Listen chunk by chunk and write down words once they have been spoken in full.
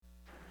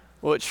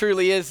Well, it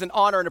truly is an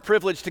honor and a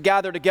privilege to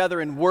gather together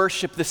and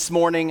worship this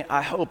morning.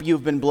 I hope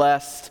you've been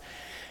blessed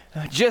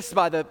just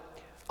by the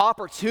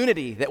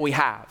opportunity that we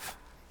have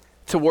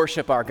to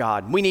worship our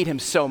God. We need him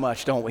so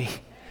much, don't we?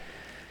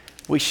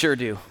 We sure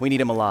do. We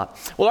need him a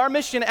lot. Well, our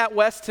mission at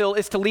West Hill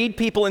is to lead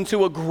people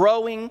into a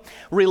growing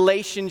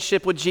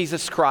relationship with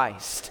Jesus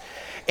Christ.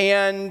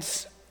 And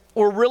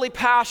we're really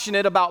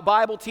passionate about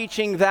Bible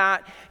teaching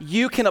that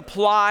you can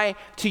apply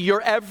to your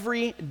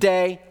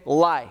everyday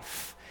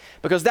life.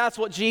 Because that's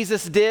what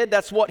Jesus did,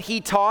 that's what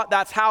he taught,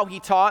 that's how he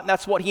taught, and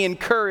that's what he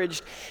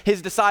encouraged his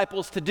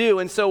disciples to do.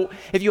 And so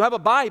if you have a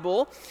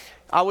Bible,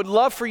 I would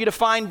love for you to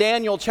find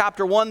Daniel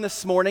chapter 1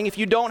 this morning. If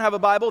you don't have a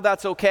Bible,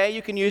 that's okay.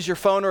 You can use your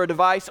phone or a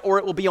device, or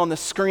it will be on the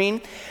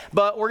screen.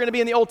 But we're going to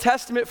be in the Old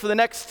Testament for the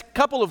next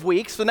couple of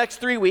weeks, for the next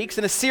 3 weeks,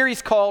 in a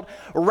series called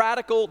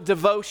Radical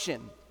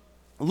Devotion,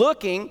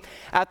 looking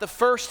at the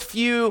first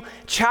few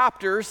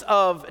chapters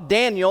of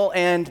Daniel,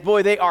 and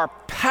boy, they are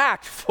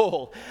packed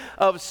full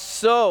of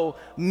so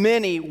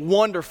many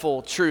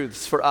wonderful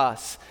truths for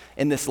us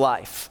in this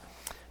life.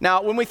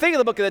 Now, when we think of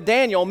the book of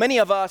Daniel, many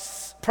of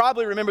us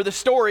probably remember the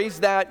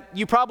stories that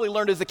you probably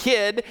learned as a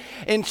kid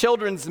in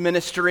children's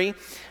ministry,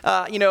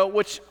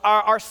 which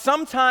are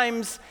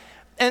sometimes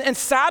and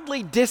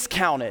sadly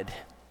discounted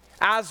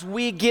as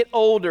we get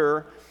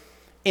older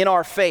in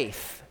our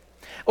faith.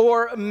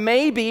 Or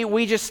maybe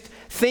we just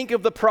think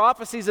of the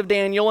prophecies of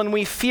Daniel and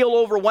we feel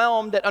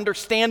overwhelmed at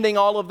understanding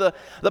all of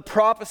the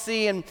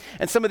prophecy and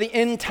some of the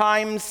end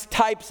times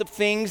types of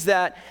things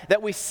that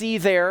we see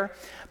there.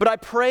 But I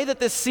pray that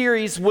this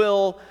series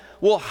will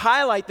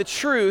highlight the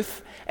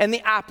truth and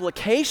the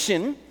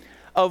application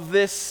of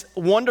this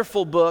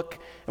wonderful book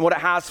and what it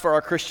has for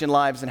our Christian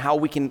lives and how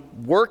we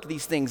can work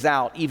these things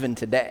out even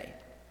today.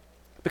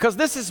 Because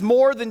this is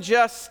more than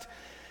just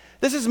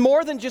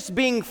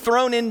being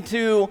thrown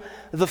into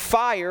the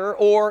fire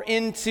or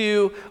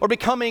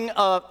becoming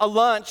a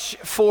lunch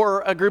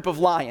for a group of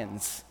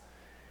lions.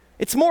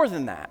 It's more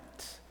than that.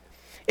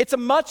 It's a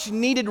much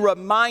needed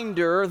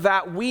reminder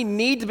that we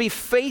need to be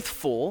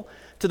faithful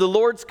to the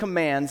Lord's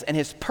commands and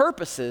his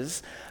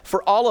purposes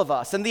for all of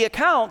us. And the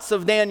accounts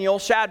of Daniel,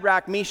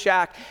 Shadrach,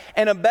 Meshach,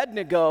 and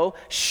Abednego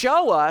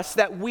show us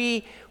that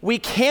we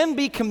can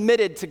be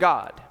committed to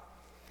God,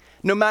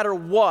 no matter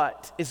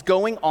what is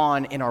going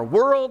on in our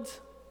world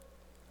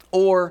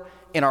or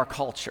in our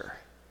culture.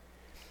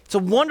 It's a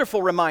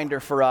wonderful reminder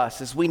for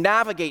us as we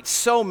navigate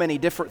so many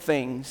different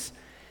things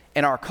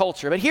in our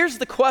culture. But here's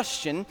the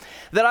question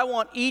that I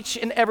want each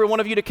and every one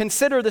of you to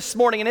consider this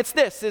morning, and it's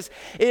this,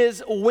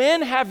 is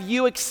when have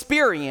you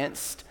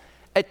experienced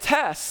a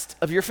test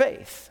of your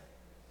faith?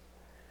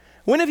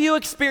 When have you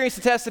experienced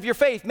a test of your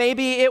faith?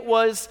 Maybe it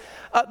was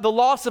the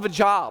loss of a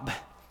job.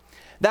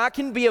 That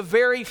can be a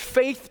very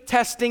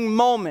faith-testing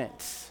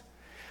moment.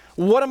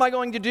 What am I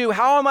going to do?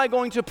 How am I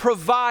going to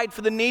provide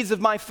for the needs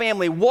of my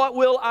family? What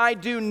will I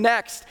do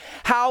next?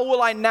 How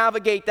will I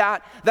navigate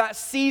that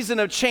season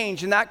of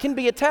change? And that can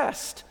be a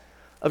test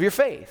of your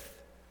faith.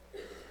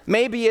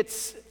 Maybe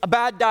it's a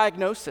bad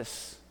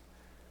diagnosis.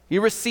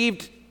 You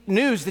received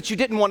news that you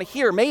didn't want to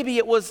hear. Maybe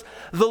it was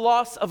the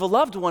loss of a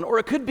loved one, or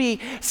it could be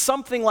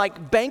something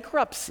like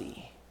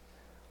bankruptcy,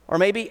 or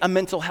maybe a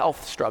mental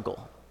health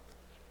struggle.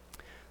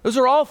 Those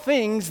are all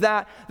things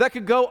that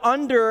could go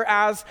under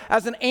as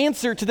an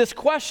answer to this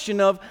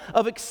question of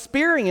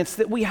experience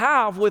that we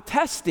have with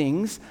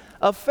testings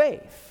of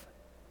faith.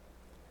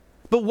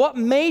 But what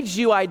made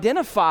you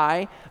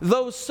identify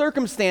those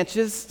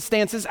circumstances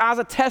as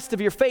a test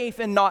of your faith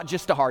and not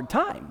just a hard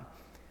time?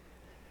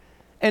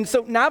 And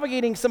so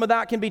navigating some of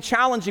that can be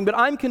challenging, but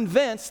I'm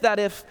convinced that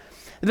if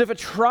a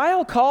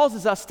trial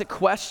causes us to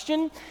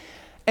question,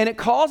 and it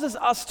causes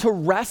us to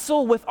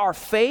wrestle with our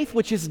faith,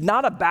 which is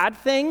not a bad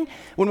thing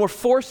when we're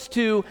forced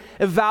to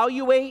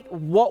evaluate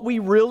what we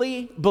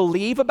really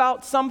believe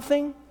about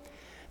something,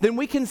 then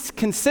we can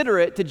consider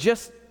it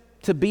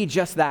to be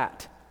just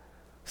that,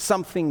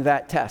 something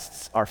that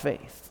tests our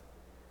faith.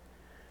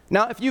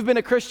 Now, if you've been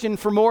a Christian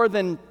for more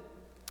than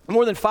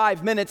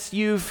 5 minutes,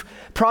 you've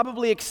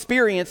probably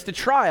experienced a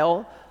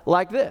trial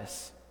like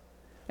this.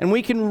 And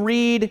we can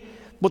read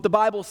what the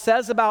Bible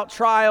says about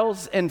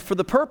trials, and for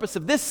the purpose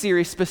of this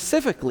series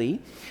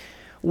specifically,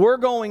 we're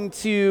going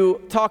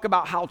to talk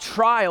about how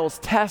trials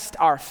test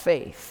our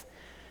faith.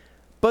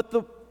 But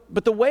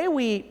the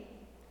way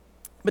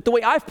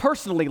I've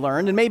personally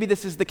learned, and maybe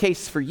this is the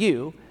case for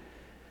you,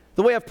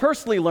 the way I've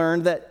personally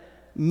learned that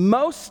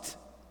most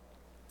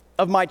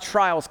of my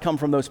trials come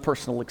from those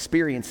personal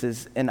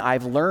experiences, and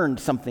I've learned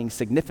something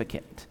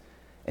significant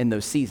in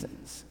those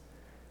seasons.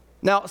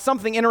 Now,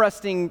 something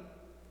interesting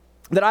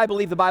that I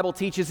believe the Bible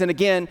teaches, and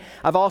again,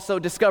 I've also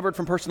discovered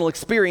from personal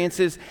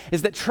experiences,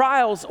 is that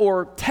trials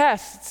or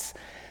tests,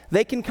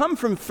 they can come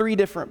from 3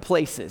 different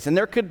places. And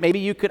maybe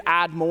you could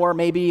add more,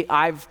 maybe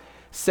I've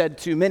said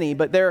too many,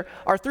 but there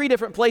are 3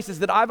 different places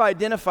that I've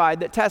identified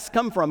that tests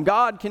come from.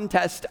 God can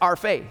test our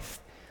faith.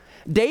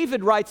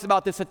 David writes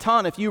about this a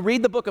ton. If you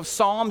read the book of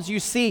Psalms, you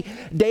see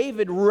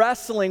David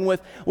wrestling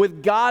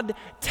with God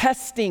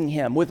testing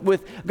him,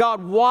 with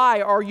God,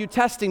 why are you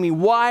testing me?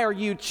 Why are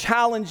you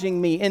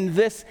challenging me in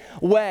this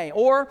way?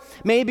 Or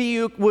maybe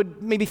you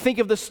would think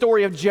of the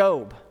story of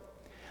Job,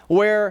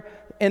 where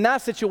in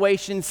that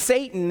situation,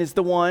 Satan is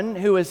the one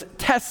who is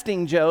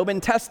testing Job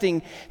and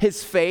testing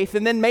his faith.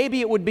 And then maybe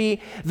it would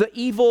be the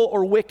evil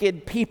or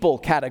wicked people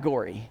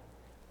category.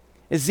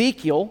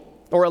 Ezekiel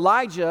or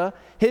Elijah,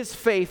 his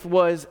faith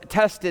was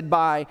tested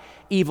by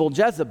evil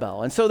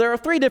Jezebel. And so there are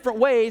three different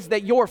ways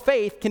that your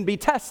faith can be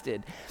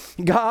tested: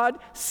 God,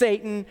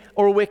 Satan,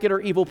 or wicked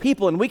or evil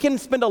people. And we can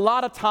spend a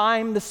lot of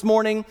time this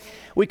morning,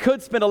 we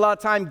could spend a lot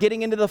of time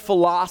getting into the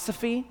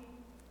philosophy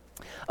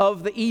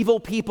of the evil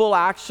people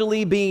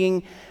actually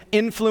being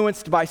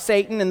influenced by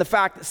Satan, and the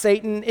fact that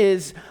Satan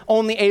is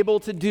only able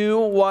to do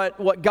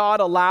what God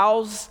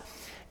allows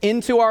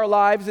into our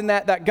lives, and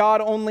that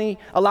God only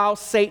allows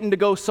Satan to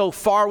go so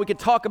far. We could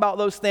talk about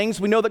those things.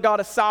 We know that God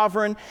is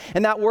sovereign,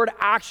 and that word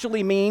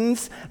actually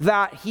means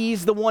that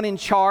he's the one in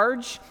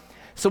charge.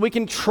 So we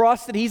can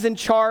trust that he's in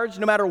charge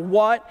no matter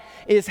what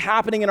is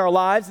happening in our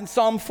lives. And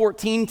Psalm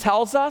 14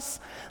 tells us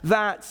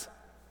that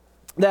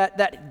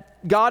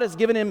God has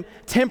given him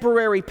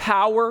temporary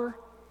power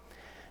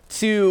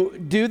to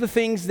do the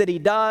things that he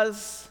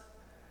does.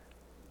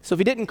 So if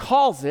he didn't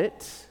cause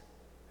it,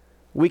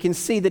 we can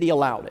see that he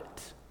allowed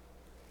it.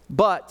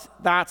 But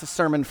that's a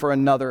sermon for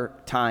another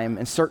time,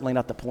 and certainly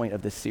not the point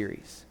of this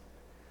series.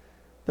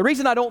 The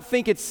reason I don't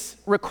think it's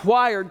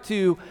required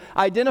to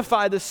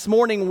identify this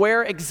morning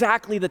where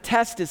exactly the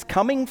test is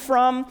coming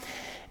from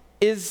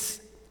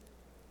is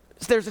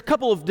there's a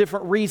couple of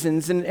different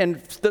reasons,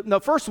 and the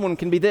first one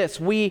can be this.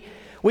 We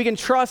can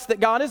trust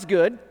that God is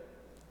good,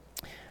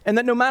 and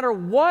that no matter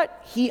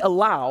what he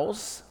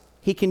allows,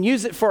 he can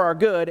use it for our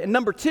good. And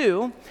number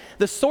two,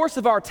 the source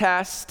of our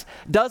test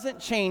doesn't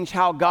change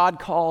how God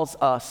calls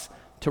us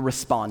to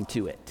respond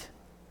to it.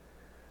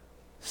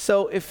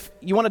 So if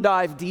you want to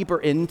dive deeper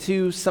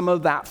into some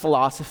of that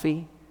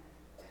philosophy,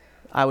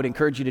 I would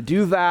encourage you to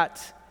do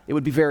that. It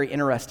would be very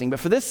interesting. But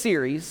for this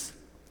series,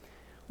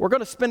 we're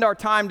going to spend our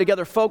time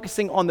together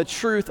focusing on the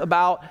truth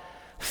about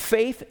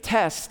faith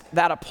tests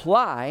that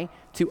apply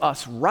to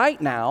us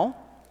right now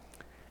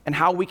and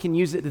how we can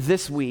use it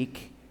this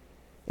week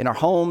in our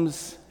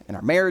homes, in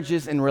our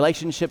marriages, in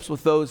relationships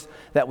with those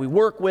that we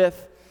work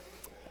with,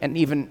 and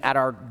even at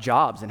our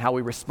jobs and how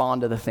we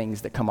respond to the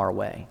things that come our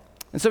way.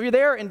 And so if you're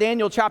there in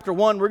Daniel chapter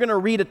 1, we're going to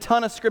read a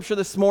ton of scripture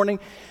this morning.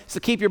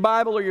 So keep your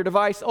Bible or your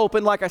device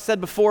open. Like I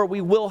said before,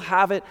 we will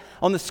have it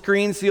on the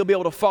screen so you'll be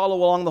able to follow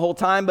along the whole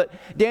time. But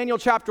Daniel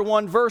chapter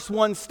 1, verse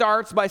 1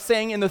 starts by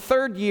saying, "In the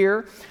third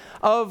year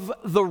of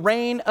the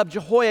reign of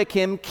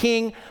Jehoiakim,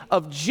 king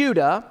of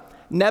Judah,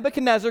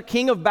 Nebuchadnezzar,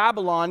 king of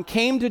Babylon,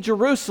 came to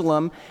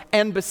Jerusalem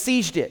and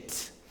besieged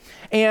it."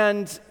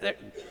 And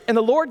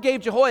the Lord gave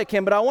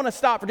Jehoiakim, but I want to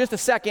stop for just a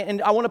second,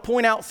 and I want to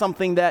point out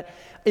something that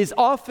is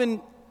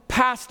often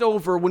passed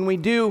over when we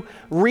do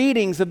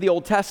readings of the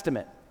Old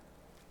Testament.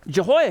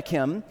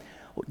 Jehoiakim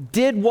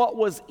did what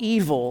was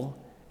evil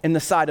in the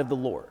sight of the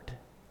Lord.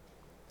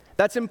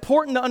 That's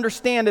important to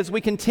understand as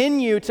we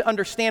continue to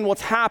understand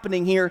what's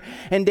happening here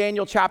in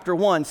Daniel chapter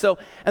 1. So,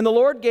 "And the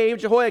Lord gave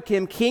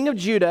Jehoiakim, king of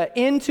Judah,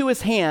 into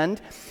his hand,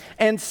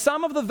 and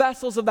some of the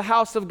vessels of the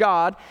house of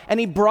God, and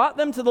he brought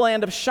them to the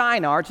land of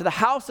Shinar, to the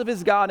house of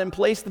his God, and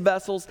placed the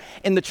vessels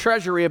in the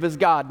treasury of his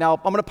God." Now,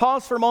 I'm going to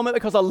pause for a moment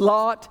because a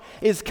lot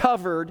is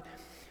covered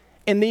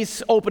in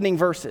these opening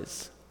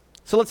verses.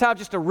 So let's have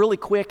just a really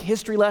quick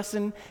history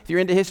lesson. If you're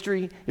into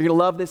history, you're going to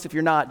love this. If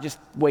you're not, just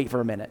wait for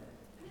a minute.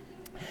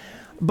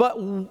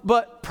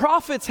 But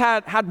prophets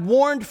had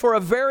warned for a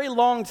very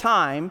long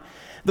time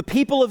the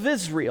people of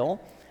Israel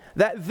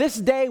that this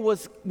day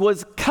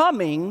was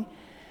coming,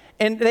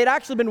 and they'd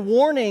actually been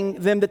warning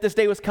them that this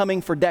day was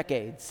coming for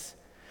decades.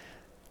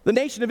 The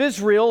nation of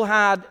Israel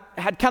had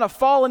kind of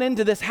fallen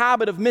into this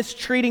habit of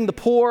mistreating the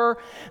poor.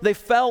 They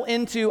fell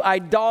into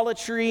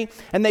idolatry,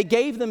 and they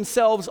gave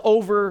themselves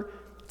over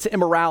to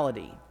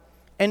immorality.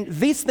 And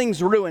these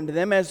things ruined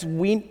them, as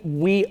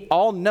we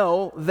all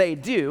know they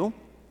do.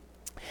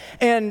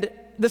 And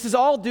this is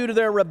all due to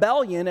their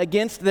rebellion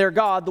against their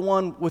God, the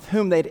one with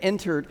whom they'd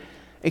entered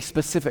a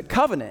specific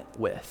covenant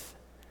with.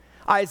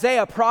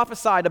 Isaiah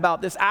prophesied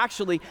about this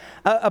actually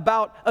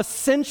about a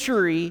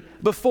century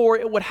before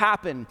it would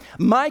happen.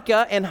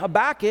 Micah and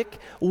Habakkuk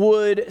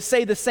would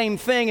say the same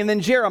thing, and then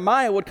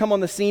Jeremiah would come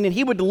on the scene, and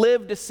he would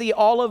live to see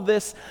all of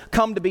this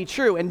come to be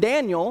true. And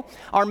Daniel,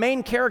 our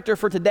main character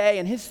for today,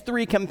 and his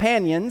three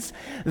companions,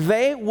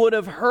 they would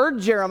have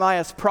heard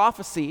Jeremiah's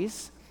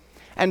prophecies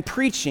and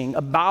preaching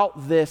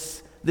about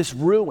this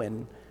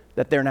ruin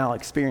that they're now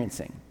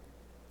experiencing.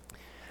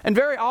 And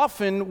very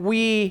often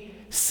we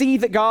see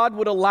that God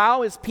would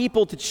allow his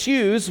people to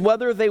choose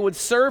whether they would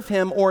serve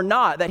him or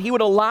not, that he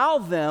would allow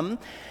them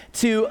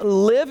to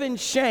live in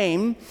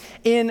shame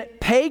in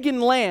pagan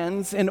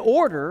lands in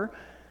order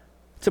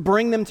to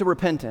bring them to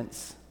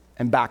repentance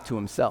and back to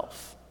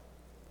himself.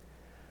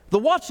 The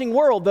watching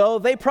world, though,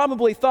 they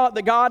probably thought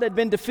that God had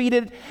been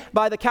defeated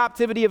by the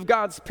captivity of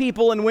God's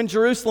people, and when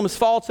Jerusalem's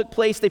fall took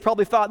place, they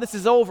probably thought, this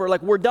is over,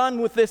 like we're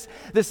done with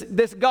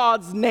this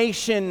God's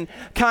nation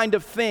kind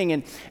of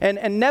thing.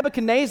 And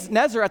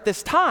Nebuchadnezzar at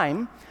this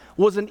time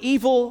was an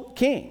evil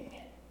king.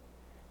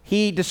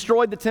 He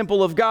destroyed the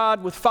temple of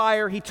God with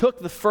fire. He took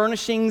the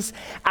furnishings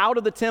out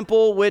of the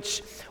temple,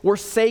 which were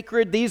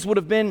sacred. These would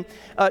have been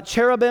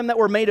cherubim that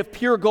were made of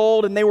pure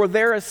gold, and they were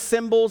there as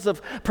symbols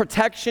of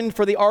protection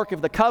for the Ark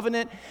of the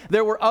Covenant.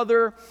 There were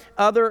other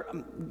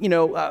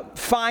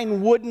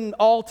fine wooden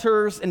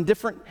altars and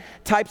different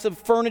types of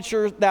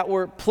furniture that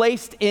were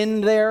placed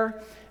in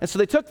there. And so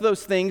they took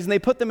those things and they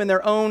put them in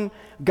their own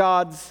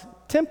God's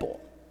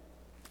temple.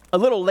 A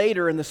little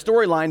later in the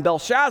storyline,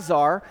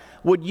 Belshazzar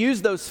would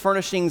use those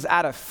furnishings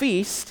at a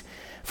feast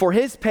for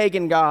his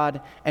pagan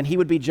god, and he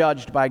would be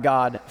judged by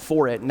God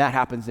for it. And that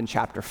happens in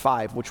chapter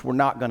 5, which we're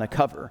not going to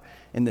cover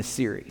in this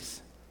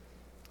series.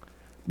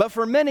 But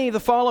for many, the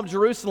fall of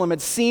Jerusalem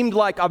had seemed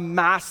like a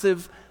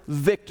massive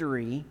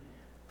victory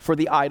for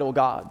the idol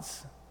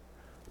gods.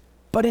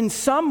 But in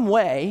some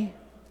way,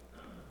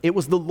 it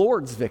was the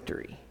Lord's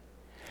victory.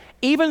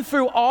 Even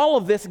through all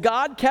of this,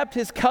 God kept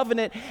his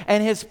covenant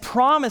and his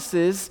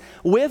promises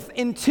with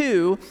and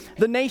to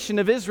the nation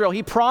of Israel.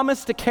 He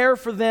promised to care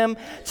for them,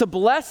 to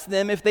bless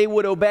them if they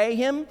would obey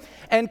him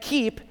and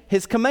keep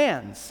his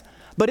commands.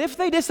 But if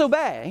they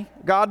disobey,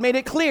 God made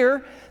it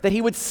clear that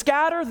he would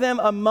scatter them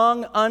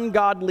among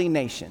ungodly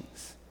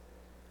nations.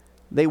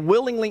 They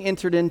willingly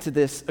entered into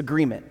this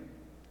agreement.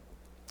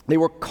 They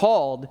were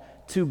called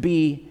to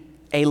be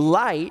a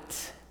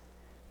light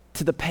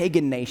to the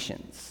pagan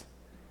nations.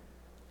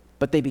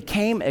 But they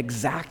became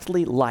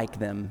exactly like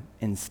them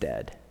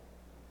instead.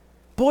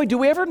 Boy, do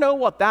we ever know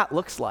what that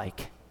looks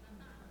like?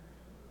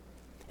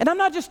 And I'm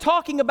not just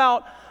talking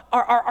about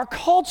our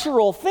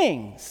cultural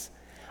things.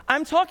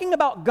 I'm talking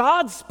about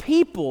God's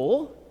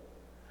people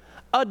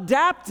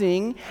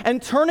adapting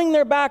and turning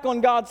their back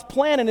on God's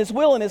plan and his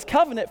will and his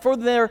covenant for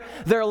their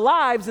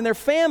lives and their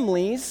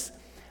families.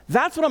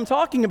 That's what I'm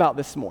talking about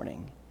this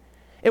morning.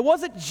 It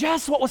wasn't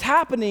just what was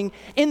happening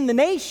in the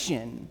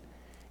nation.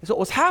 It's what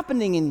was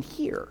happening in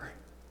here.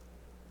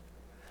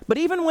 But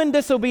even when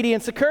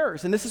disobedience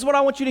occurs, and this is what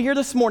I want you to hear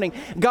this morning,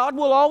 God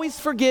will always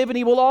forgive and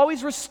he will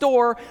always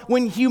restore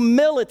when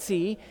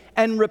humility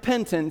and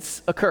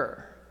repentance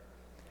occur.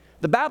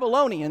 The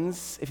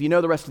Babylonians, if you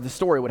know the rest of the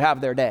story, would have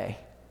their day.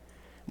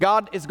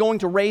 God is going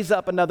to raise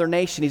up another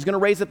nation. He's going to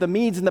raise up the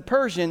Medes and the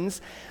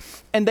Persians,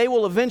 and they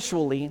will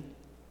eventually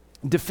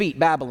defeat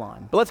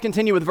Babylon. But let's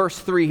continue with verse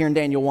 3 here in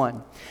Daniel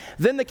 1.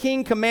 Then the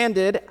king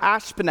commanded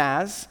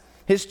Ashpenaz,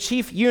 his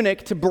chief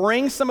eunuch, to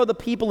bring some of the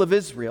people of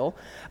Israel,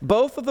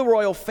 both of the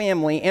royal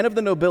family and of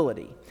the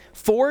nobility,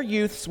 4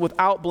 youths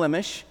without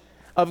blemish,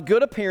 of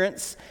good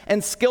appearance,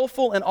 and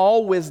skillful in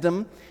all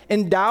wisdom,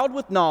 endowed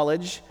with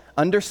knowledge,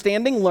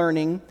 understanding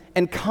learning,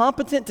 and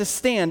competent to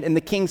stand in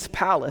the king's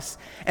palace,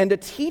 and to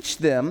teach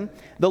them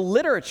the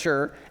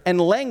literature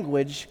and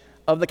language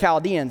of the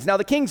Chaldeans. Now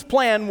the king's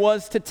plan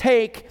was to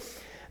take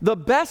the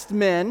best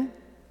men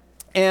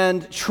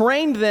and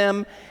train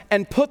them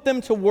and put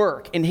them to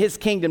work in his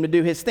kingdom to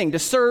do his thing, to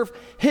serve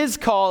his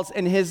cause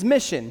and his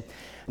mission,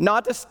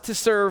 not to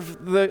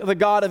serve the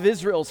God of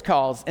Israel's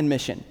cause and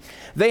mission.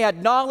 They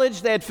had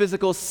knowledge, they had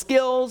physical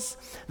skills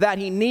that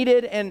he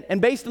needed,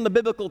 and based on the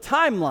biblical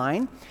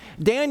timeline,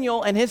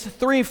 Daniel and his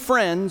 3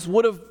 friends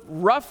would have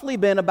roughly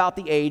been about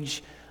the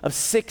age of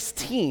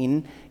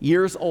 16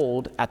 years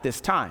old at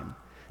this time.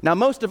 Now,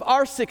 most of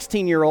our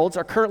 16-year-olds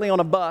are currently on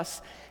a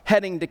bus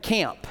heading to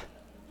camp.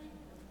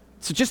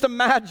 So just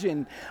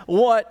imagine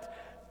what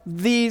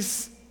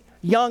these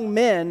young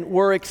men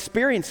were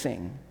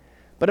experiencing.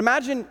 But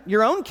imagine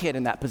your own kid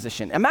in that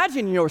position.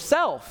 Imagine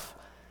yourself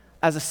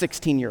as a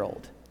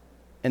 16-year-old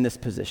in this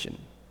position.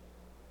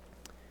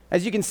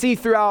 As you can see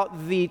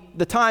throughout the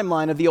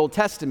timeline of the Old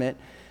Testament,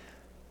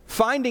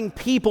 finding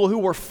people who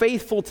were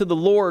faithful to the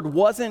Lord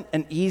wasn't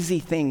an easy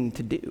thing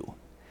to do.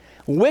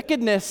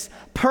 Wickedness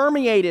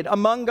permeated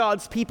among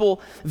God's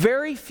people.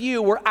 Very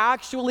few were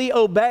actually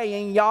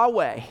obeying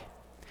Yahweh.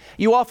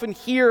 You often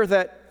hear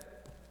about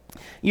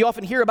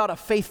a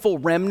faithful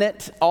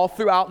remnant all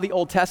throughout the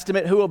Old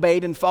Testament who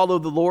obeyed and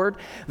followed the Lord.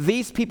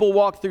 These people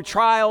walked through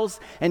trials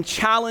and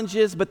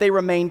challenges, but they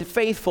remained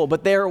faithful.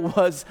 But there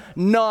was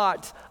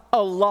not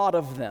a lot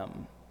of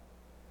them.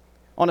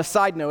 On a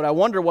side note, I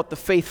wonder what the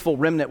faithful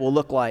remnant will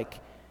look like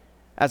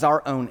as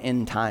our own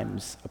end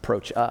times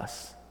approach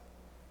us.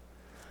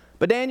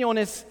 But Daniel and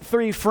his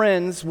 3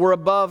 friends were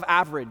above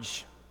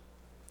average.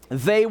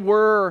 They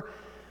were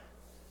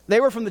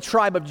from the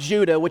tribe of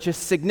Judah, which is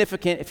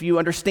significant if you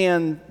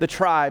understand the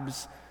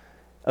tribes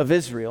of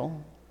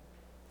Israel.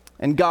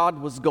 And God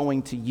was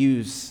going to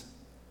use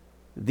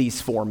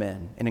these 4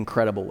 men in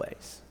incredible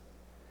ways.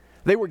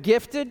 They were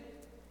gifted,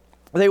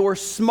 they were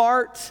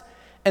smart,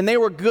 and they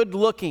were good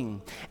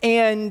looking.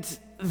 And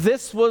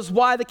this was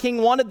why the king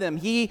wanted them.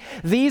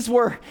 These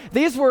were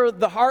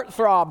the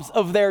heartthrobs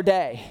of their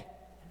day.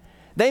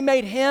 They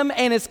made him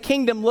and his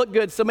kingdom look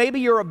good. So maybe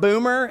you're a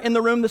boomer in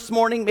the room this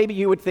morning. Maybe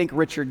you would think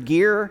Richard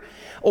Gere.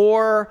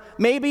 Or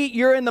maybe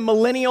you're in the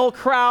millennial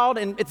crowd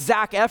and it's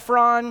Zac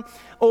Efron.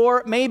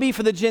 Or maybe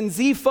for the Gen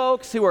Z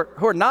folks who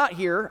are not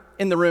here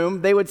in the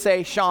room, they would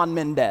say Shawn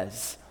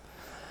Mendes.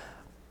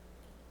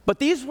 But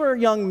these were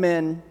young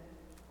men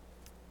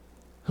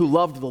who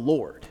loved the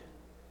Lord.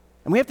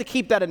 And we have to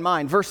keep that in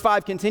mind. Verse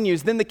 5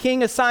 continues, "Then the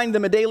king assigned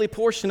them a daily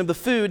portion of the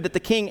food that the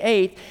king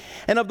ate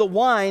and of the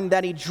wine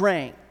that he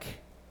drank.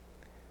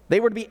 They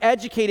were to be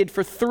educated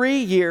for 3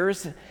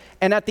 years,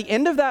 and at the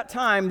end of that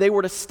time, they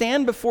were to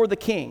stand before the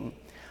king.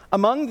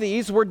 Among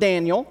these were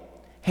Daniel,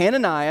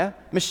 Hananiah,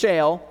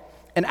 Mishael,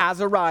 and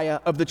Azariah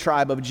of the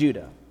tribe of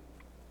Judah.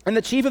 And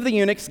the chief of the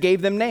eunuchs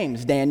gave them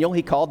names. Daniel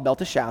he called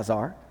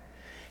Belteshazzar.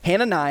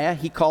 Hananiah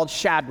he called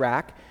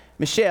Shadrach.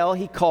 Mishael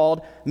he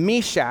called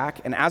Meshach.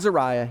 And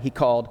Azariah he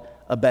called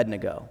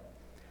Abednego."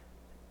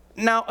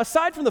 Now,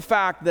 aside from the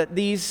fact that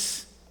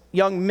these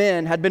young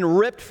men had been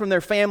ripped from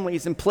their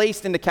families and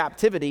placed into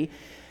captivity,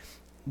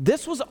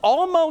 this was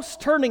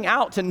almost turning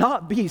out to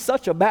not be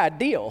such a bad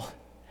deal.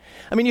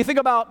 I mean, you think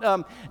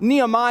about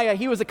Nehemiah,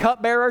 he was a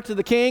cupbearer to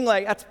the king,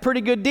 like that's a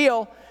pretty good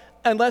deal,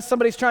 unless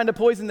somebody's trying to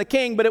poison the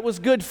king, but it was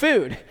good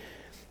food.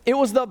 It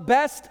was the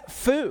best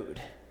food.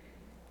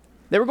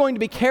 They were going to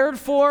be cared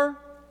for,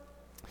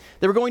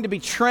 they were going to be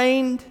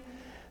trained,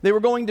 they were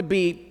going to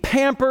be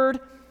pampered,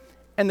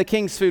 and the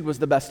king's food was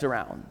the best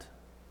around.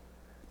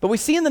 But we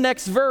see in the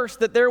next verse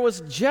that there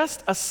was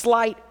just a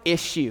slight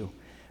issue.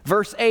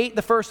 Verse 8,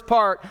 the first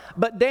part,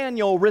 "But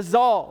Daniel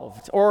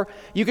resolved," or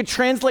you could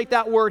translate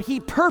that word, he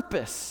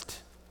purposed.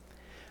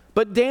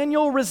 But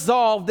Daniel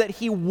resolved that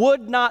he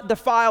would not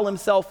defile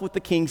himself with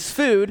the king's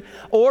food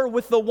or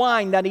with the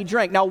wine that he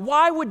drank. Now,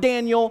 why would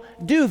Daniel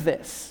do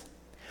this?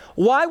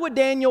 Why would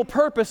Daniel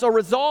purpose or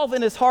resolve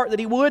in his heart that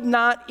he would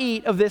not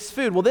eat of this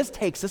food? Well, this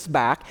takes us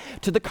back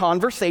to the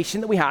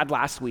conversation that we had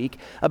last week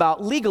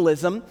about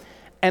legalism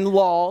and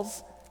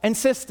laws and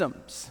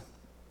systems.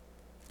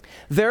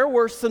 There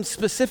were some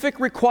specific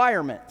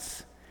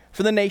requirements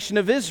for the nation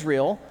of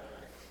Israel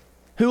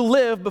who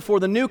lived before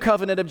the new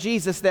covenant of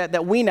Jesus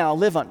that we now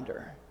live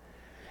under.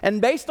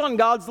 And based on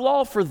God's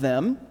law for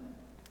them,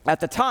 at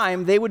the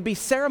time, they would be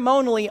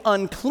ceremonially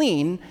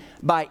unclean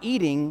by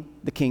eating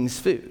the king's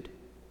food.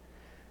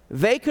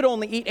 They could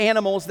only eat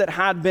animals that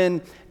had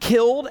been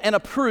killed and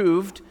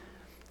approved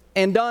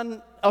and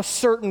done a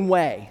certain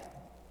way.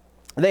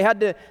 They had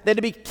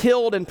to be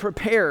killed and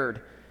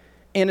prepared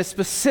in a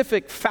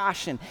specific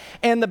fashion.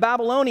 And the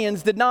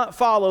Babylonians did not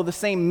follow the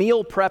same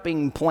meal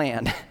prepping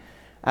plan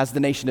as the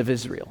nation of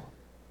Israel.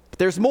 But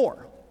there's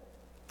more.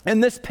 In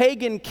this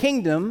pagan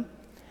kingdom,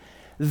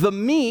 the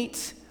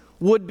meat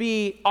would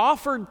be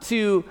offered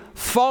to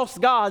false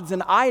gods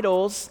and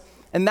idols,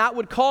 and that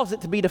would cause it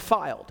to be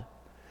defiled.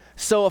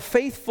 So a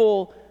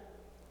faithful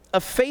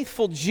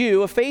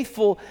Jew, a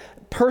faithful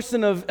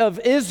person of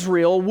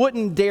Israel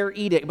wouldn't dare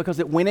eat it because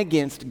it went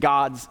against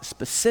God's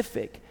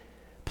specific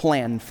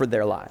plan for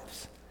their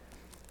lives.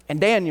 And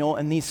Daniel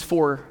and these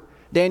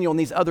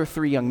other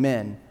 3 young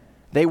men,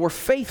 they were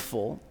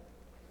faithful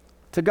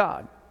to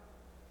God.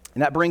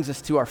 And that brings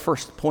us to our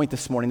first point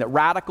this morning, that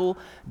radical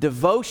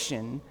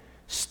devotion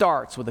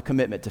starts with a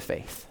commitment to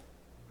faith.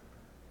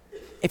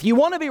 If you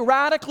want to be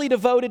radically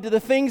devoted to the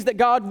things that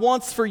God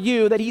wants for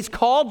you, that He's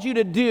called you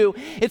to do,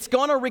 it's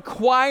going to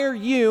require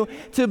you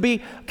to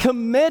be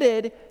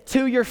committed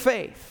to your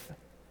faith.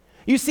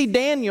 You see,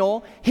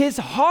 Daniel, his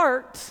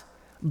heart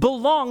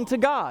belonged to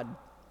God,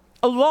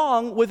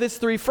 along with his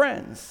 3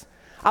 friends.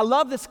 I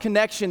love this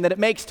connection that it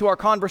makes to our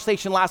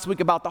conversation last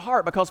week about the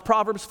heart, because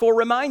Proverbs 4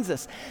 reminds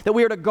us that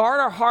we are to guard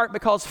our heart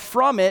because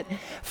from it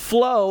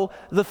flow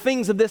the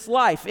things of this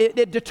life.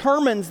 It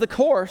determines the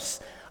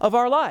course of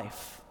our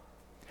life.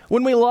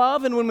 When we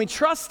love and when we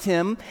trust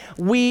Him,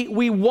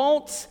 we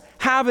won't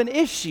have an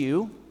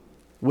issue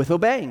with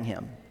obeying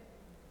Him.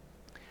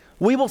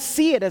 We will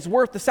see it as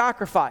worth the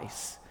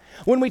sacrifice.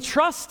 When we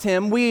trust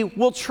Him, we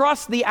will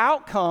trust the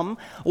outcome,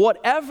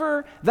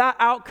 whatever that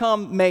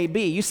outcome may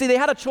be. You see, they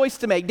had a choice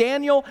to make.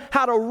 Daniel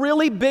had a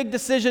really big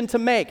decision to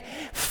make.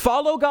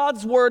 Follow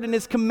God's word and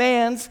His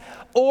commands,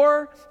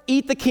 or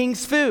eat the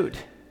king's food.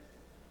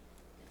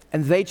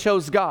 And they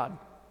chose God.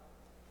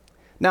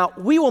 Now,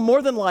 we will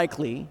more than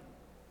likely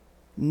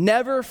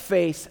never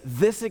face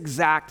this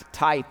exact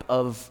type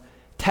of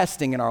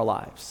testing in our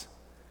lives.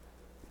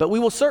 But we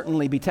will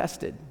certainly be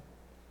tested.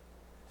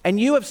 And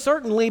you have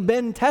certainly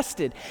been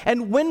tested.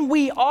 And when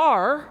we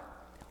are,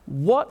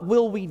 what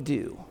will we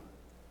do?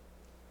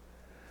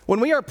 When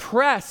we are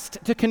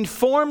pressed to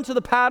conform to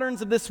the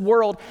patterns of this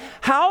world,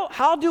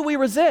 how do we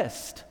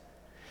resist?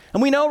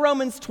 And we know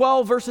Romans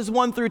 12, verses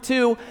 1 through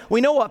 2, we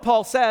know what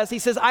Paul says. He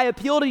says, "I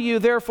appeal to you,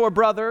 therefore,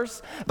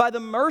 brothers, by the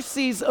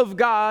mercies of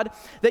God,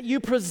 that you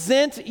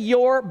present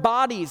your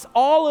bodies,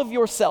 all of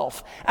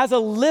yourself, as a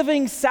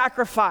living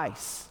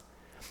sacrifice,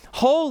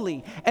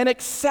 holy and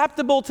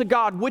acceptable to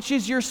God, which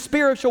is your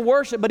spiritual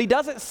worship." But he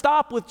doesn't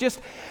stop with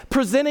just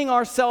presenting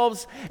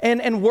ourselves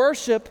and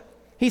worship.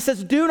 He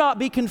says, "Do not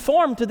be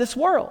conformed to this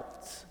world,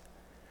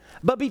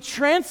 but be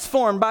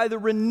transformed by the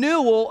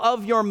renewal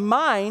of your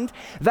mind,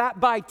 that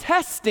by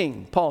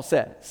testing, Paul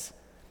says,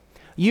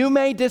 you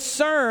may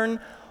discern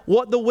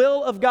what the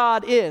will of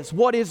God is,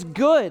 what is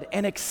good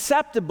and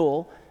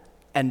acceptable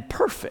and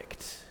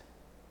perfect.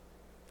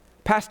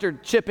 Pastor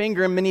Chip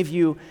Ingram, many of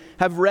you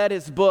have read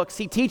his books.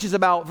 He teaches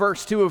about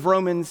verse 2 of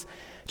Romans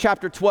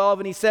chapter 12,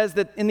 and he says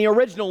that in the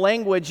original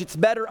language, it's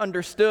better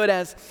understood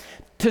as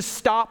to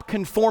stop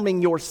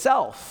conforming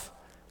yourself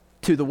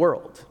to the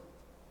world.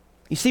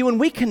 You see, when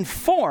we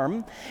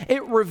conform,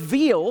 it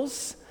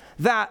reveals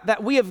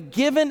that we have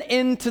given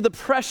into the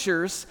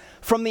pressures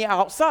from the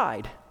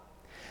outside,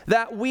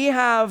 that we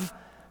have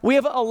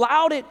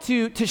allowed it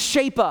to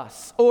shape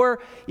us, or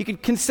you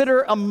could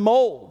consider a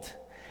mold.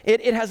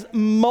 It has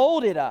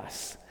molded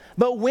us.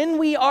 But when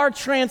we are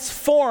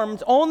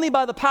transformed only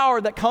by the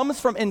power that comes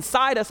from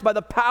inside us, by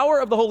the power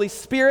of the Holy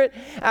Spirit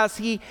as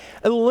He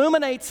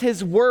illuminates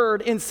His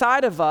Word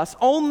inside of us,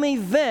 only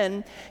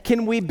then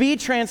can we be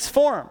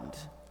transformed.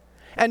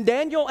 And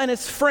Daniel and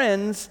his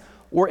friends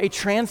were a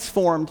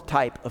transformed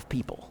type of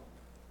people.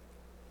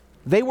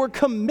 They were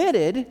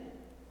committed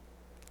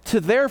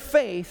to their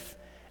faith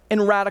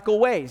in radical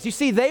ways. You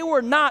see, they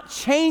were not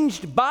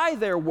changed by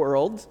their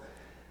world,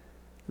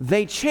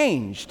 they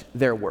changed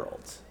their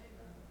world.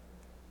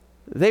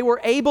 They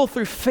were able,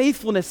 through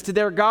faithfulness to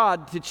their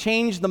God, to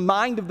change the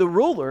mind of the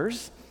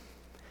rulers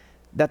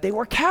that they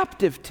were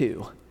captive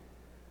to,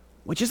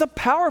 which is a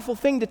powerful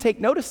thing to take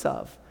notice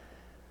of.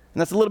 And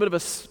that's a little bit of a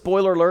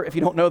spoiler alert if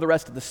you don't know the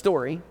rest of the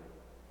story.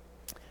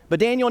 But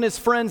Daniel and his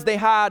friends, they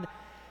had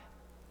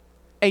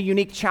a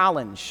unique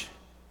challenge.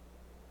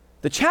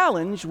 The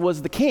challenge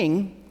was the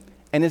king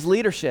and his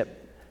leadership.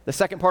 The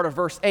second part of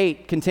verse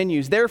 8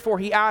 continues, therefore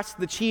he asked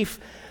the chief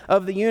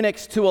of the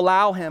eunuchs to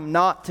allow him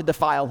not to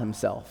defile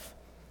himself.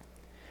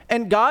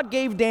 And God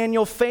gave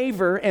Daniel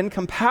favor and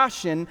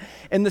compassion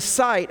in the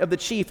sight of the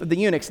chief of the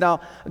eunuchs.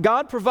 Now,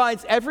 God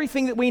provides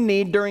everything that we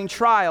need during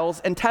trials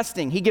and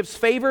testing. He gives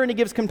favor and He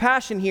gives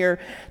compassion here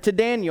to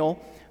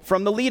Daniel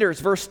from the leaders.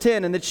 Verse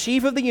 10, and the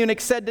chief of the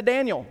eunuchs said to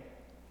Daniel,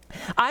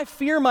 I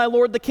fear my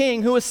lord the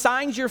king, who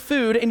assigns your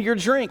food and your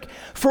drink.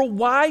 For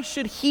why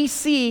should he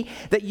see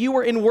that you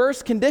are in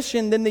worse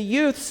condition than the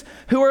youths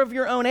who are of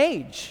your own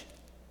age?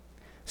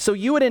 So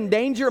you would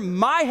endanger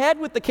my head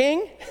with the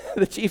king?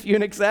 The chief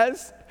eunuch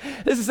says.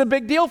 This is a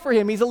big deal for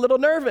him. He's a little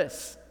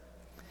nervous.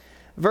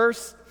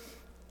 Verse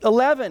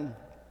 11.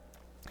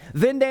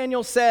 Then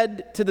Daniel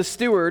said to the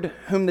steward,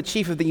 whom the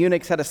chief of the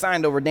eunuchs had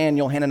assigned over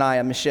Daniel,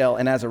 Hananiah, Mishael,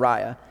 and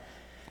Azariah,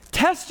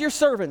 test your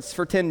servants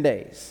for 10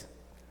 days.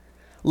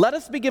 Let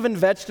us be given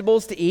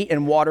vegetables to eat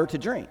and water to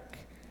drink.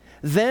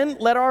 Then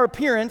let our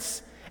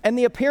appearance and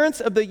the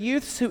appearance of the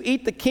youths who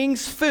eat the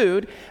king's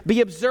food be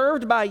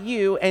observed by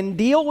you, and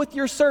deal with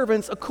your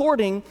servants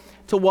according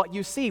to what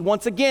you see.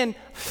 Once again,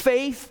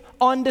 faith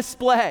on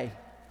display.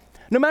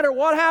 No matter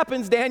what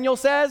happens, Daniel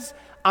says,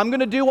 I'm going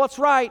to do what's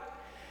right.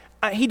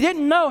 He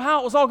didn't know how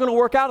it was all going to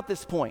work out at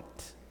this point.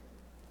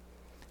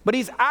 But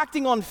he's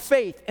acting on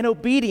faith and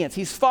obedience.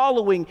 He's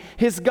following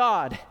his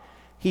God.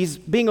 He's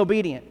being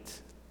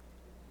obedient.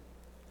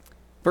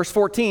 Verse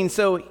 14,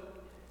 so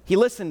he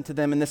listened to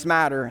them in this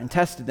matter and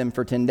tested them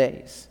for 10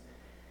 days.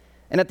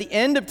 And at the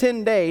end of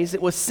 10 days,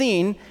 it was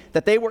seen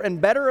that they were in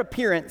better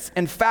appearance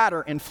and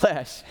fatter in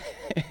flesh.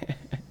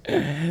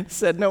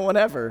 Said no one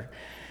ever.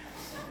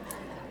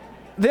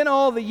 Then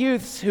all the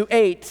youths who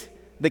ate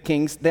the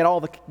king's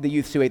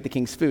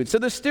food. So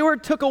the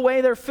steward took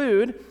away their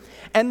food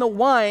and the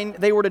wine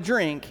they were to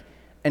drink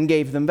and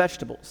gave them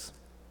vegetables.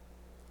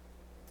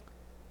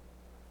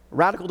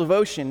 Radical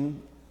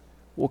devotion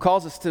will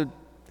cause us to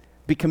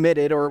be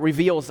committed, or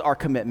reveals our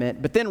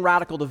commitment, but then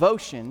radical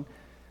devotion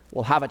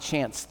will have a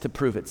chance to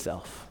prove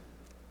itself.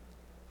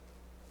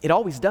 It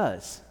always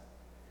does.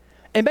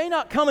 It may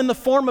not come in the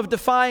form of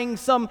defying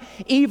some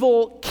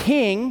evil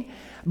king,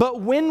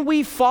 but when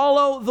we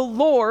follow the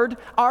Lord,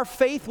 our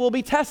faith will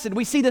be tested.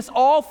 We see this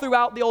all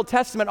throughout the Old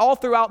Testament, all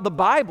throughout the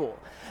Bible,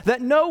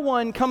 that no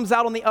one comes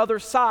out on the other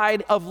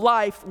side of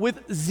life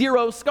with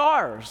 0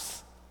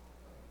 scars.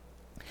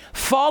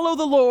 Follow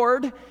the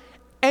Lord,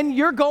 and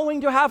you're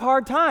going to have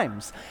hard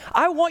times.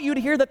 I want you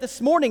to hear that this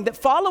morning, that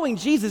following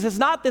Jesus is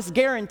not this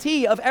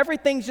guarantee of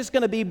everything's just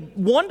going to be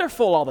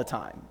wonderful all the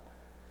time.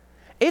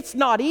 It's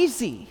not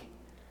easy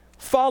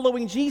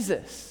following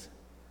Jesus.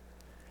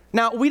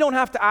 Now, we don't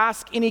have to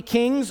ask any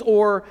kings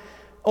or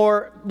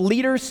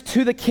leaders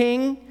to the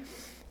king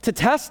to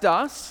test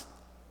us,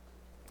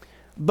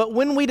 but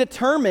when we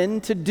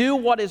determine to do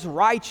what is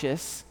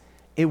righteous,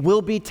 it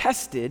will be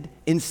tested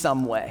in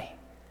some way.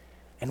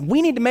 And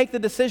we need to make the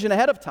decision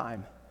ahead of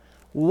time.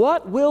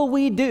 What will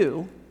we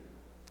do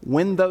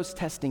when those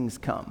testings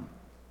come?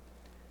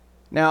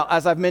 Now,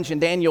 as I've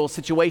mentioned, Daniel's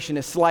situation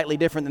is slightly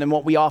different than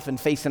what we often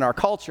face in our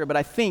culture, but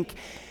I think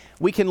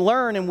we can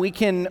learn and we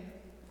can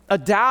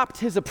adapt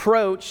his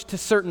approach to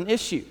certain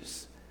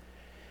issues.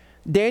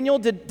 Daniel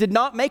did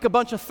not make a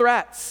bunch of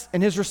threats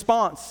in his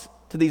response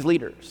to these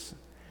leaders.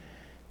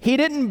 He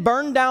didn't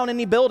burn down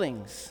any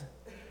buildings.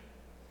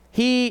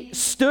 He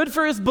stood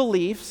for his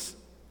beliefs,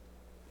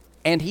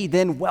 And he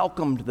then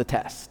welcomed the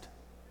test.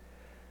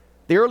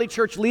 The early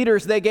church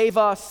leaders, they gave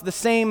us the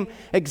same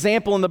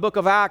example in the book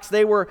of Acts.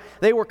 They were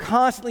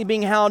constantly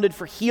being hounded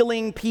for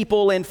healing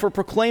people and for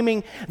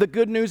proclaiming the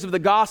good news of the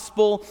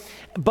gospel,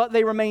 but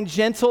they remained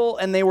gentle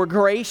and they were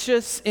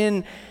gracious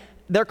in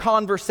their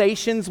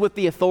conversations with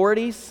the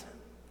authorities.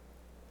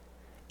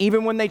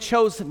 Even when they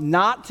chose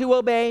not to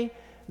obey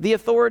the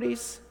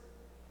authorities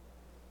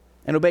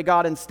and obey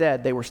God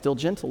instead, they were still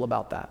gentle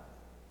about that.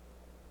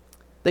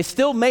 They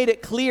still made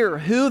it clear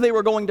who they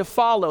were going to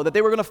follow, that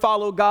they were going to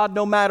follow God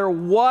no matter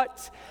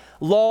what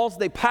laws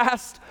they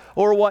passed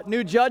or what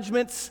new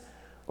judgments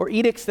or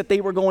edicts that they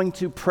were going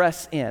to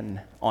press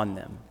in on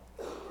them.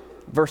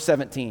 Verse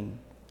 17,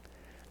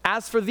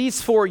 as for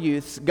these 4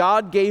 youths,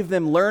 God gave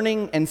them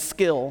learning and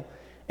skill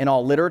in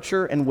all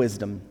literature and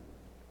wisdom.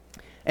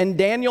 And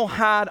Daniel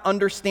had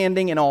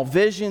understanding in all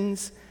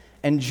visions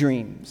and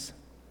dreams.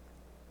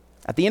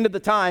 At the end of the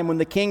time, when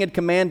the king had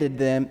commanded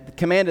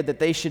that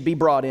they should be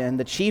brought in,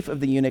 the chief of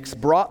the eunuchs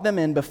brought them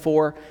in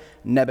before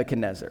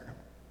Nebuchadnezzar.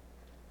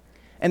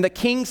 And the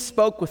king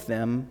spoke with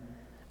them,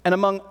 and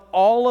among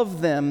all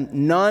of them,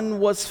 none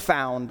was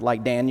found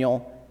like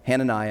Daniel,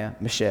 Hananiah,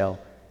 Mishael,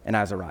 and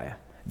Azariah.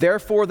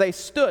 Therefore they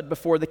stood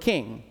before the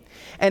king.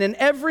 And in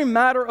every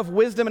matter of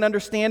wisdom and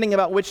understanding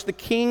about which the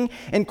king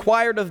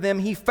inquired of them,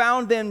 he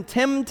found them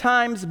 10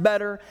 times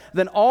better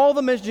than all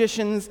the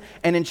magicians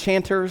and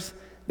enchanters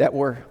that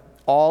were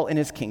all in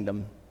his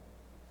kingdom.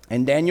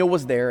 And Daniel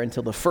was there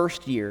until the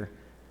 1st year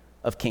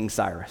of King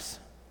Cyrus.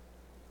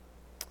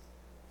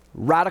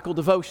 Radical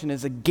devotion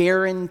is a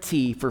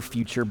guarantee for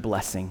future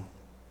blessing.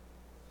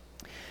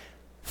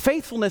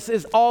 Faithfulness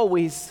is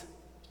always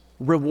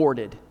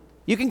rewarded.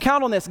 You can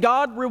count on this.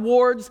 God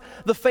rewards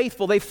the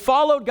faithful. They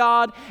followed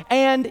God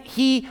and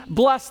he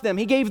blessed them.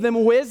 He gave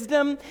them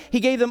wisdom, he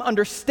gave them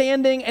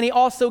understanding, and he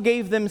also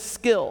gave them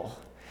skill.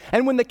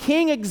 And when the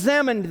king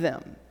examined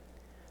them,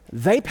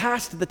 they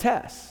passed the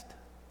test.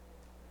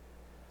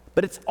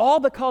 But it's all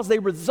because they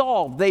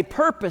resolved, they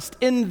purposed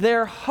in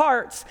their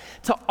hearts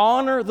to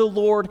honor the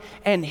Lord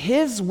and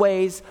his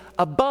ways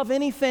above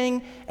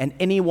anything and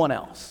anyone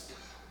else.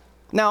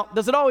 Now,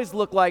 does it always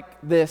look like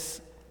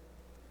this?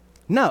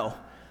 No,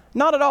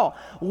 not at all.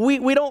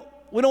 We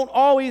don't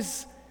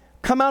always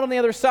come out on the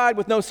other side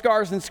with no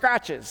scars and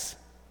scratches.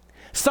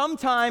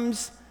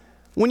 Sometimes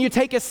when you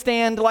take a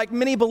stand, like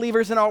many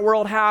believers in our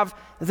world have,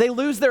 they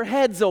lose their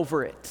heads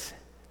over it.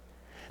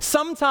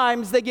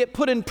 Sometimes they get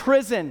put in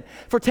prison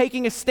for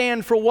taking a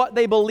stand for what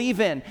they believe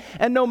in.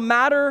 And no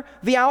matter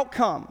the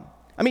outcome,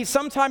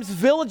 sometimes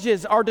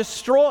villages are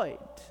destroyed.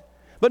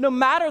 But no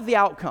matter the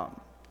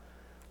outcome,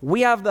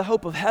 we have the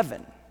hope of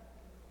heaven.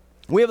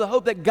 We have the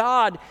hope that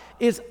God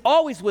is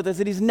always with us,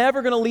 that he's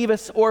never going to leave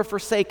us or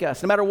forsake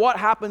us. No matter what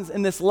happens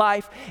in this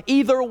life,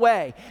 either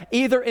way,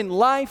 either in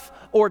life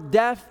or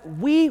death,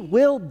 we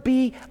will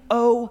be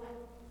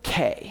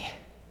okay.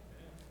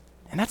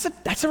 And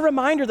that's a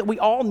reminder that we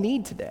all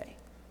need today.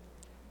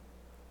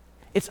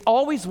 It's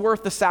always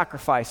worth the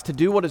sacrifice to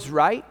do what is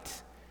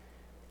right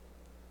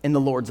in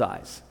the Lord's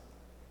eyes.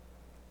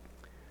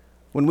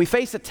 When we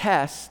face a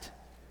test,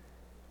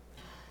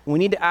 we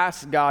need to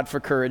ask God for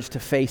courage to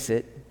face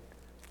it,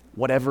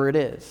 whatever it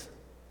is.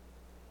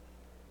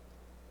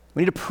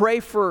 We need to pray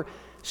for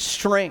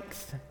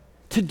strength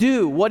to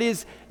do what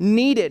is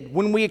needed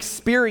when we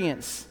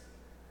experience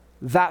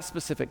that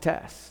specific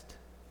test.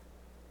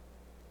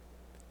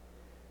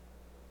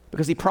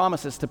 Because he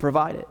promises to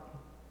provide it.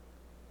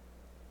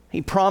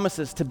 He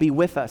promises to be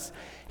with us.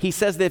 He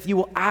says that if you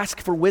will ask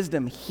for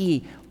wisdom,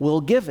 he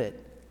will give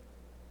it.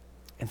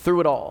 And through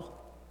it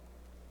all,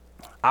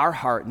 our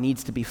heart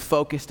needs to be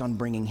focused on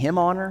bringing him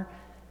honor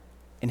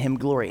and him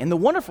glory. And the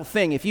wonderful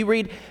thing, if you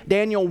read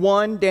Daniel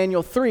 1,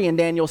 Daniel 3, and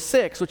Daniel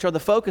 6, which are the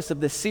focus of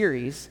this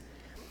series,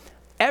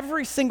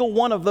 every single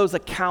one of those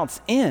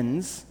accounts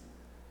ends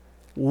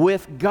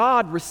with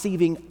God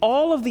receiving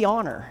all of the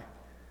honor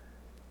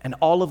and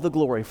all of the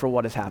glory for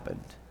what has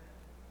happened.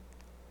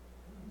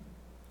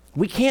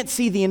 We can't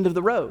see the end of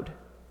the road.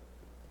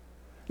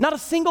 Not a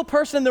single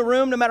person in the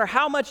room, no matter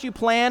how much you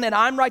plan, and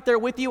I'm right there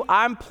with you,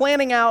 I'm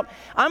planning out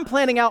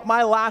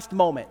my last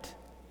moment.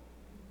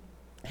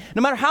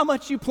 No matter how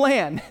much you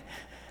plan,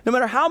 no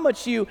matter how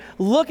much you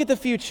look at the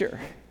future,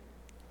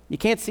 you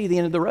can't see the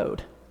end of the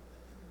road.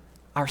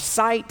 Our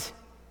sight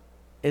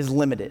is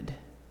limited.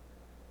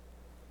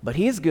 But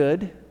he is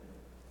good,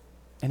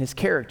 and his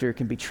character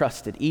can be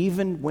trusted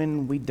even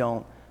when we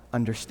don't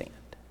understand.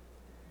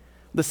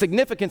 The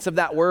significance of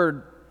that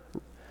word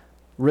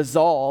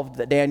resolved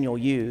that Daniel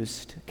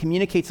used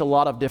communicates a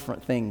lot of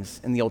different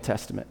things in the Old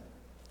Testament.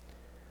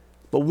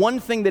 But one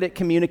thing that it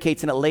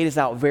communicates, and it lays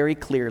out very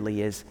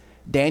clearly, is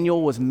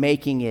Daniel was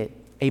making it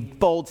a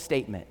bold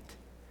statement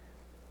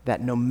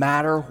that no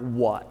matter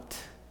what,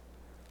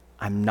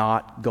 I'm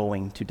not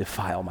going to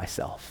defile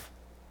myself.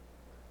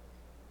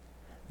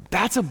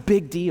 That's a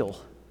big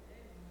deal.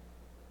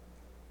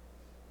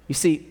 You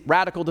see,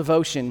 radical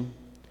devotion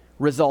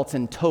results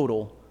in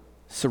total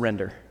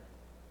surrender.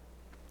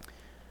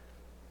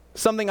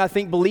 Something I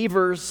think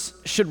believers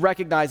should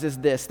recognize is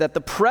this, that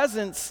the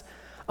presence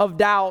of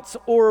doubts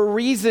or a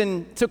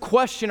reason to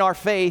question our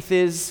faith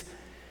is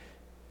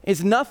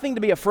nothing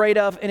to be afraid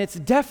of, and it's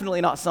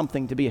definitely not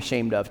something to be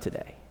ashamed of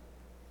today.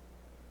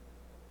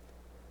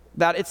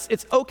 That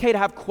it's okay to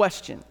have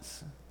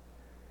questions.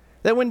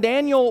 That when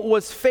Daniel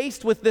was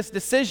faced with this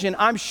decision,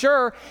 I'm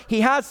sure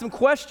he had some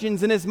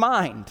questions in his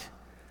mind.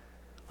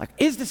 Like,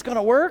 is this going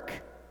to work?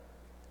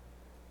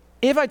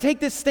 If I take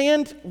this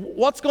stand,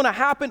 what's going to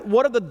happen?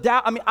 What are the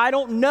doubts? I mean, I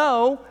don't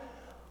know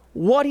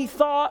what he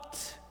thought,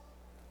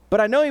 but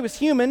I know he was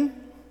human.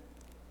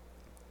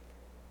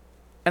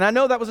 And I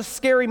know that was a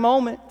scary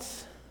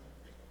moment.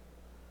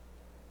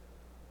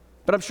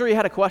 But I'm sure he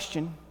had a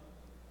question.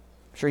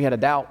 I'm sure he had a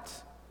doubt.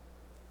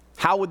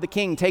 How would the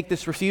king take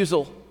this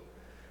refusal?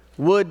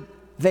 Would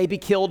they be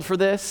killed for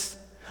this?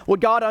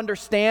 Would God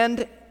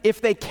understand if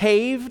they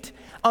caved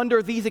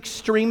under these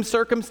extreme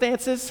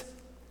circumstances?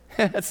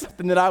 That's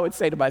something that I would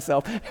say to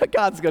myself.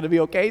 God's going to be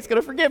okay. He's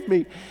going to forgive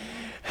me.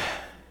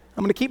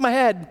 I'm going to keep my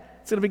head.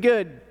 It's going to be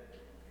good.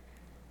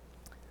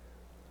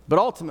 But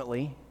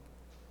ultimately,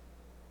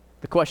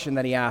 the question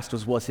that he asked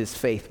was his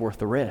faith worth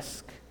the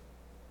risk?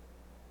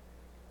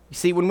 You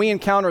see, when we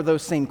encounter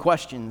those same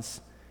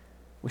questions,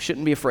 we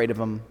shouldn't be afraid of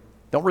them.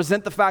 Don't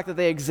resent the fact that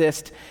they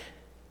exist.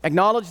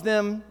 Acknowledge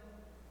them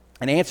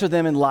and answer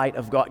them in light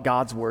of what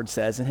God's word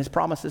says and his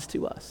promises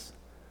to us.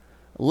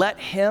 Let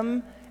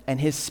him and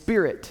his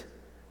Spirit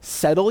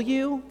settle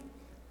you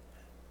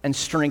and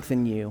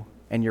strengthen you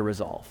and your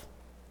resolve.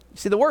 You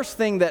see, the worst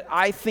thing that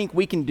I think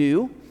we can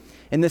do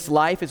in this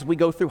life as we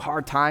go through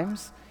hard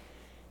times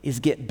is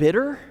get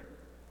bitter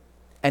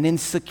and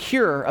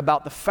insecure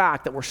about the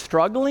fact that we're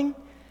struggling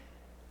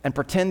and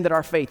pretend that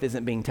our faith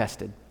isn't being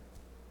tested.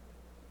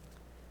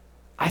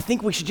 I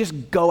think we should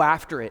just go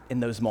after it in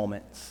those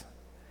moments.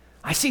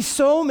 I see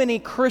so many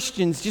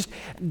Christians just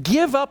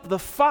give up the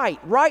fight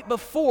right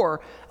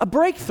before a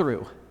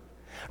breakthrough.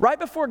 Right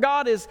before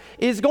God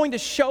is going to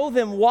show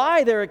them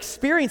why they're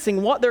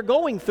experiencing what they're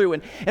going through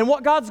and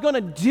what God's going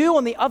to do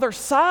on the other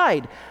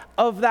side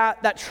of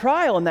that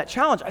trial and that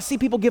challenge. I see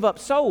people give up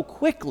so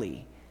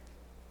quickly.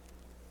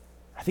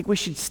 I think we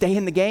should stay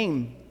in the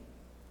game.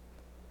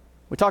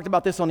 We talked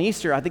about this on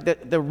Easter. I think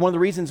that one of the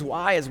reasons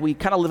why is we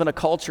kind of live in a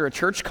culture, a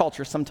church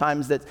culture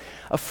sometimes, that's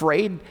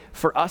afraid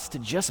for us to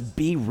just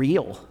be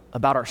real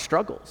about our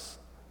struggles.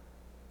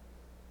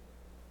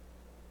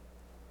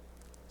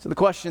 So the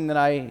question that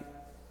I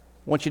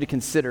want you to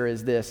consider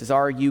is this,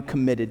 are you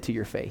committed to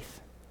your faith?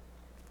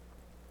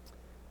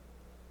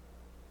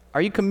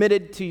 Are you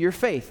committed to your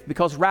faith?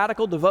 Because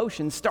radical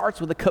devotion starts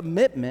with a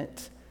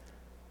commitment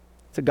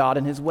to God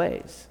and his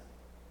ways.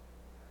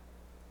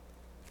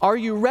 Are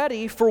you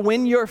ready for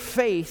when your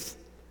faith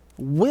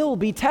will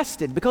be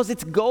tested? Because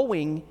it's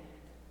going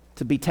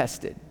to be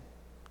tested.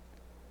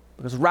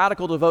 Because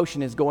radical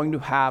devotion is going to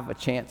have a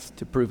chance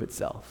to prove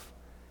itself.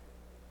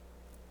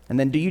 And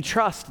then do you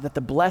trust that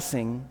the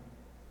blessing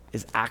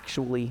is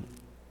actually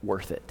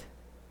worth it?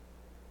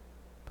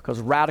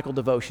 Because radical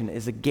devotion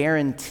is a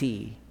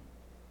guarantee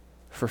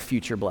for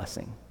future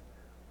blessing.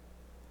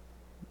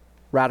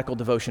 Radical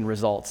devotion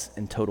results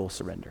in total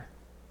surrender.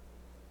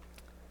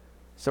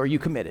 So are you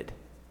committed?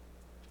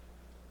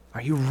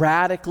 Are you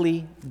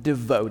radically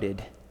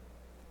devoted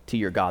to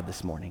your God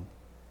this morning?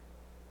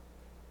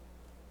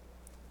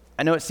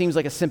 I know it seems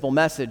like a simple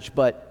message,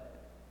 but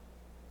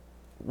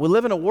we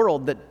live in a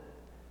world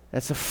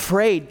that's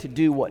afraid to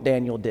do what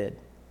Daniel did.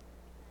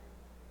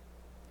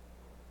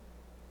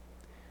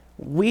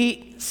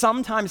 We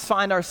sometimes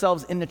find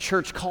ourselves in the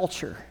church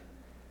culture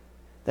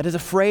that is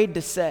afraid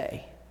to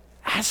say,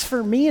 as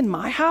for me and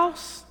my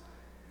house,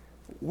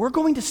 we're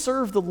going to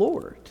serve the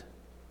Lord.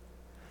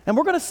 And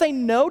we're going to say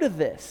no to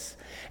this.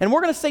 And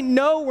we're going to say,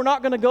 no, we're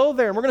not going to go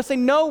there. And we're going to say,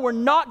 no, we're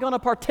not going to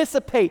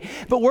participate.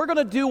 But we're going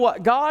to do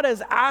what God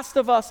has asked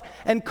of us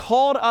and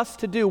called us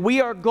to do. We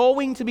are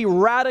going to be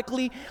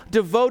radically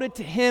devoted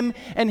to him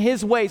and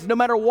his ways. No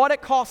matter what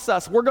it costs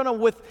us, we're going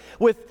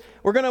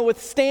to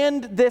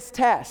withstand this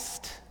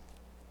test.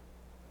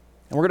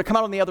 And we're going to come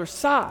out on the other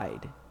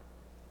side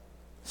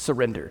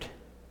surrendered.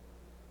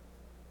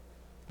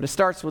 But it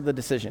starts with the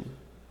decision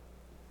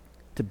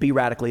to be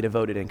radically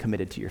devoted and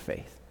committed to your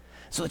faith.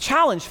 So the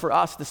challenge for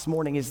us this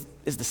morning is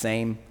the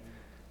same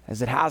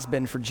as it has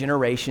been for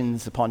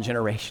generations upon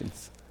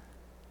generations.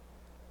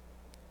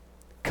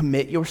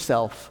 Commit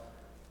yourself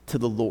to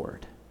the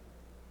Lord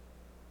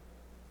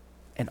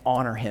and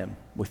honor him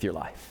with your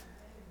life.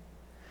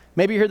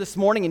 Maybe you're here this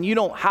morning and you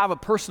don't have a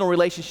personal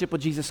relationship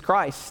with Jesus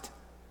Christ.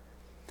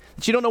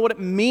 That you don't know what it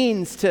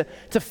means to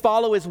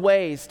follow his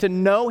ways, to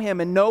know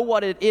him and know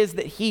what it is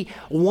that he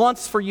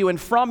wants for you and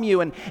from you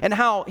and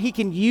how he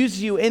can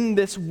use you in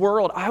this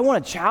world. I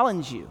want to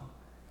challenge you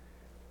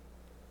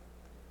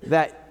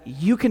that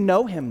you can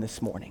know him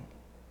this morning.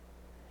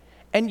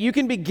 And you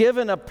can be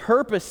given a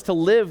purpose to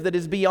live that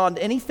is beyond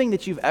anything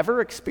that you've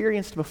ever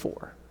experienced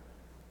before.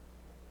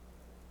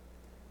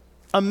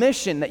 A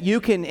mission that you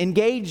can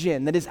engage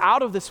in that is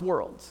out of this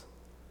world,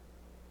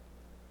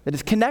 that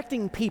is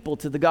connecting people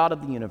to the God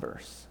of the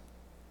universe.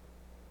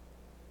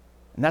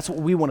 And that's what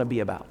we want to be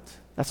about.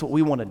 That's what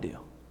we want to do.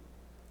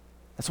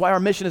 That's why our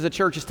mission as a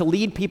church is to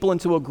lead people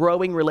into a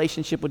growing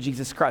relationship with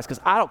Jesus Christ, because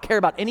I don't care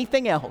about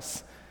anything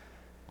else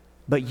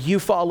but you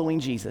following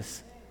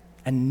Jesus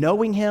and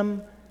knowing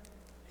him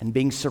and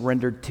being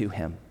surrendered to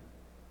him.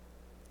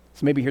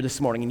 So maybe you're here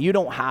this morning and you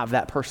don't have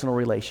that personal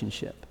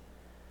relationship.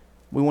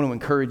 We want to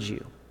encourage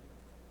you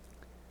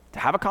to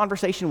have a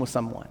conversation with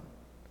someone.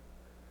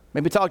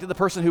 Maybe talk to the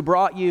person who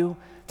brought you.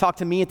 Talk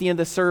to me at the end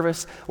of the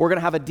service. We're going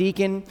to have a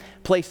deacon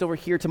placed over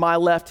here to my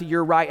left, to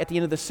your right at the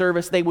end of the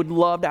service. They would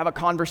love to have a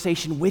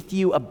conversation with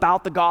you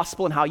about the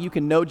gospel and how you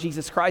can know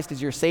Jesus Christ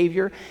as your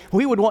Savior.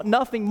 We would want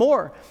nothing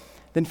more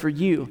than for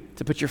you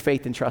to put your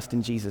faith and trust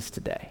in Jesus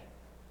today.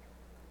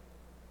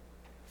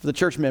 For the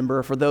church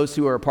member, for those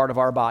who are a part of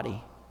our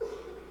body,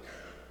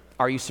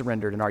 are you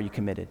surrendered and are you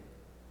committed?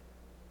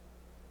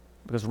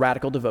 Because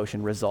radical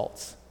devotion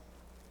results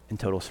in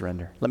total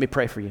surrender. Let me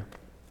pray for you.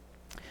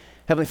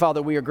 Heavenly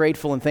Father, we are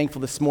grateful and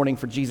thankful this morning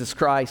for Jesus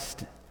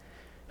Christ,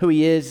 who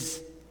he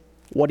is,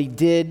 what he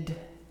did,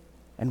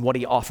 and what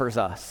he offers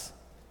us.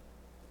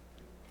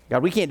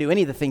 God, we can't do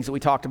any of the things that we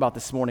talked about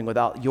this morning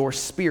without your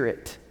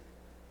Spirit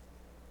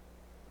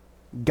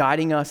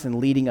guiding us and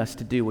leading us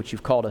to do what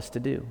you've called us to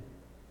do.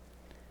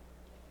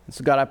 And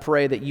so God, I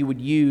pray that you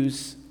would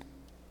use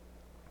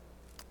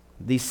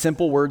these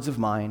simple words of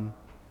mine,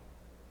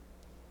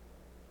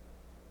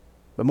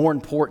 but more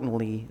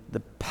importantly,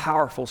 the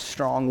powerful,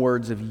 strong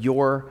words of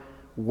your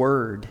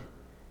word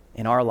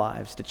in our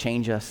lives to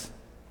change us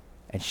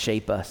and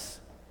shape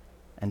us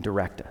and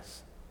direct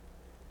us.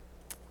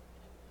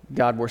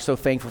 God, we're so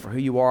thankful for who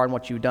you are and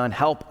what you've done.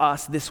 Help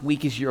us this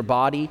week as your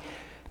body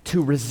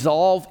to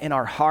resolve in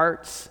our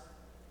hearts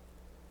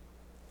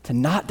to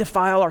not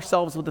defile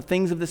ourselves with the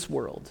things of this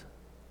world,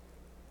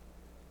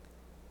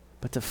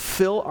 but to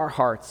fill our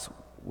hearts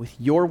with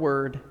your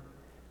word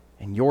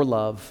and your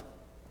love.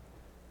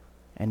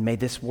 And may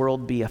this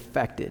world be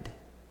affected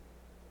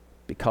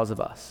because of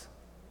us.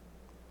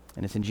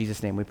 And it's in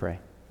Jesus' name we pray.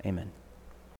 Amen.